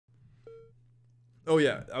Oh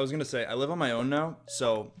yeah, I was gonna say I live on my own now,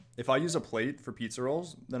 so if I use a plate for pizza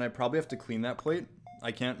rolls, then I probably have to clean that plate.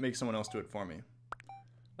 I can't make someone else do it for me.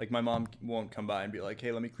 Like my mom won't come by and be like,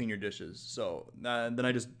 "Hey, let me clean your dishes." So then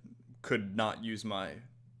I just could not use my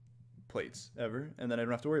plates ever, and then I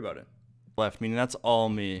don't have to worry about it. Left, meaning that's all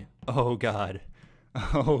me. Oh god.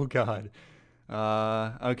 Oh god.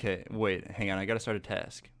 Okay, wait, hang on, I gotta start a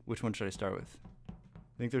task. Which one should I start with?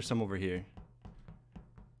 I think there's some over here.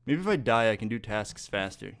 Maybe if I die, I can do tasks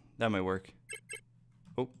faster. That might work.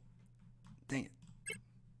 Oh, dang it.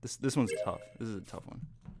 This one's tough. This is a tough one.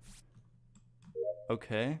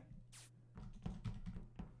 Okay.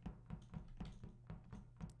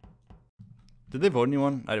 Did they vote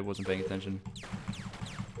anyone? I wasn't paying attention.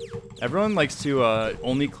 Everyone likes to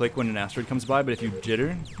only click when an asteroid comes by, but if you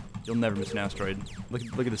jitter, you'll never miss an asteroid. Look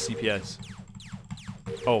at the CPS.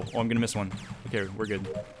 Oh, I'm gonna miss one. Okay, we're good.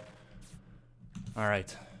 All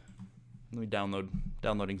right. Let me download.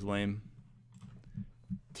 Downloading's lame.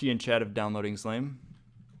 T in chat of downloading's lame.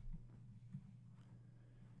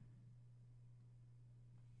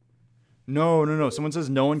 No. Someone says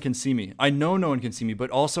no one can see me. I know no one can see me, but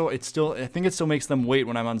also I think it still makes them wait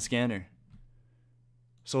when I'm on the scanner.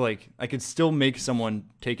 So like I could still make someone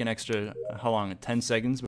take an extra, how long? 10 seconds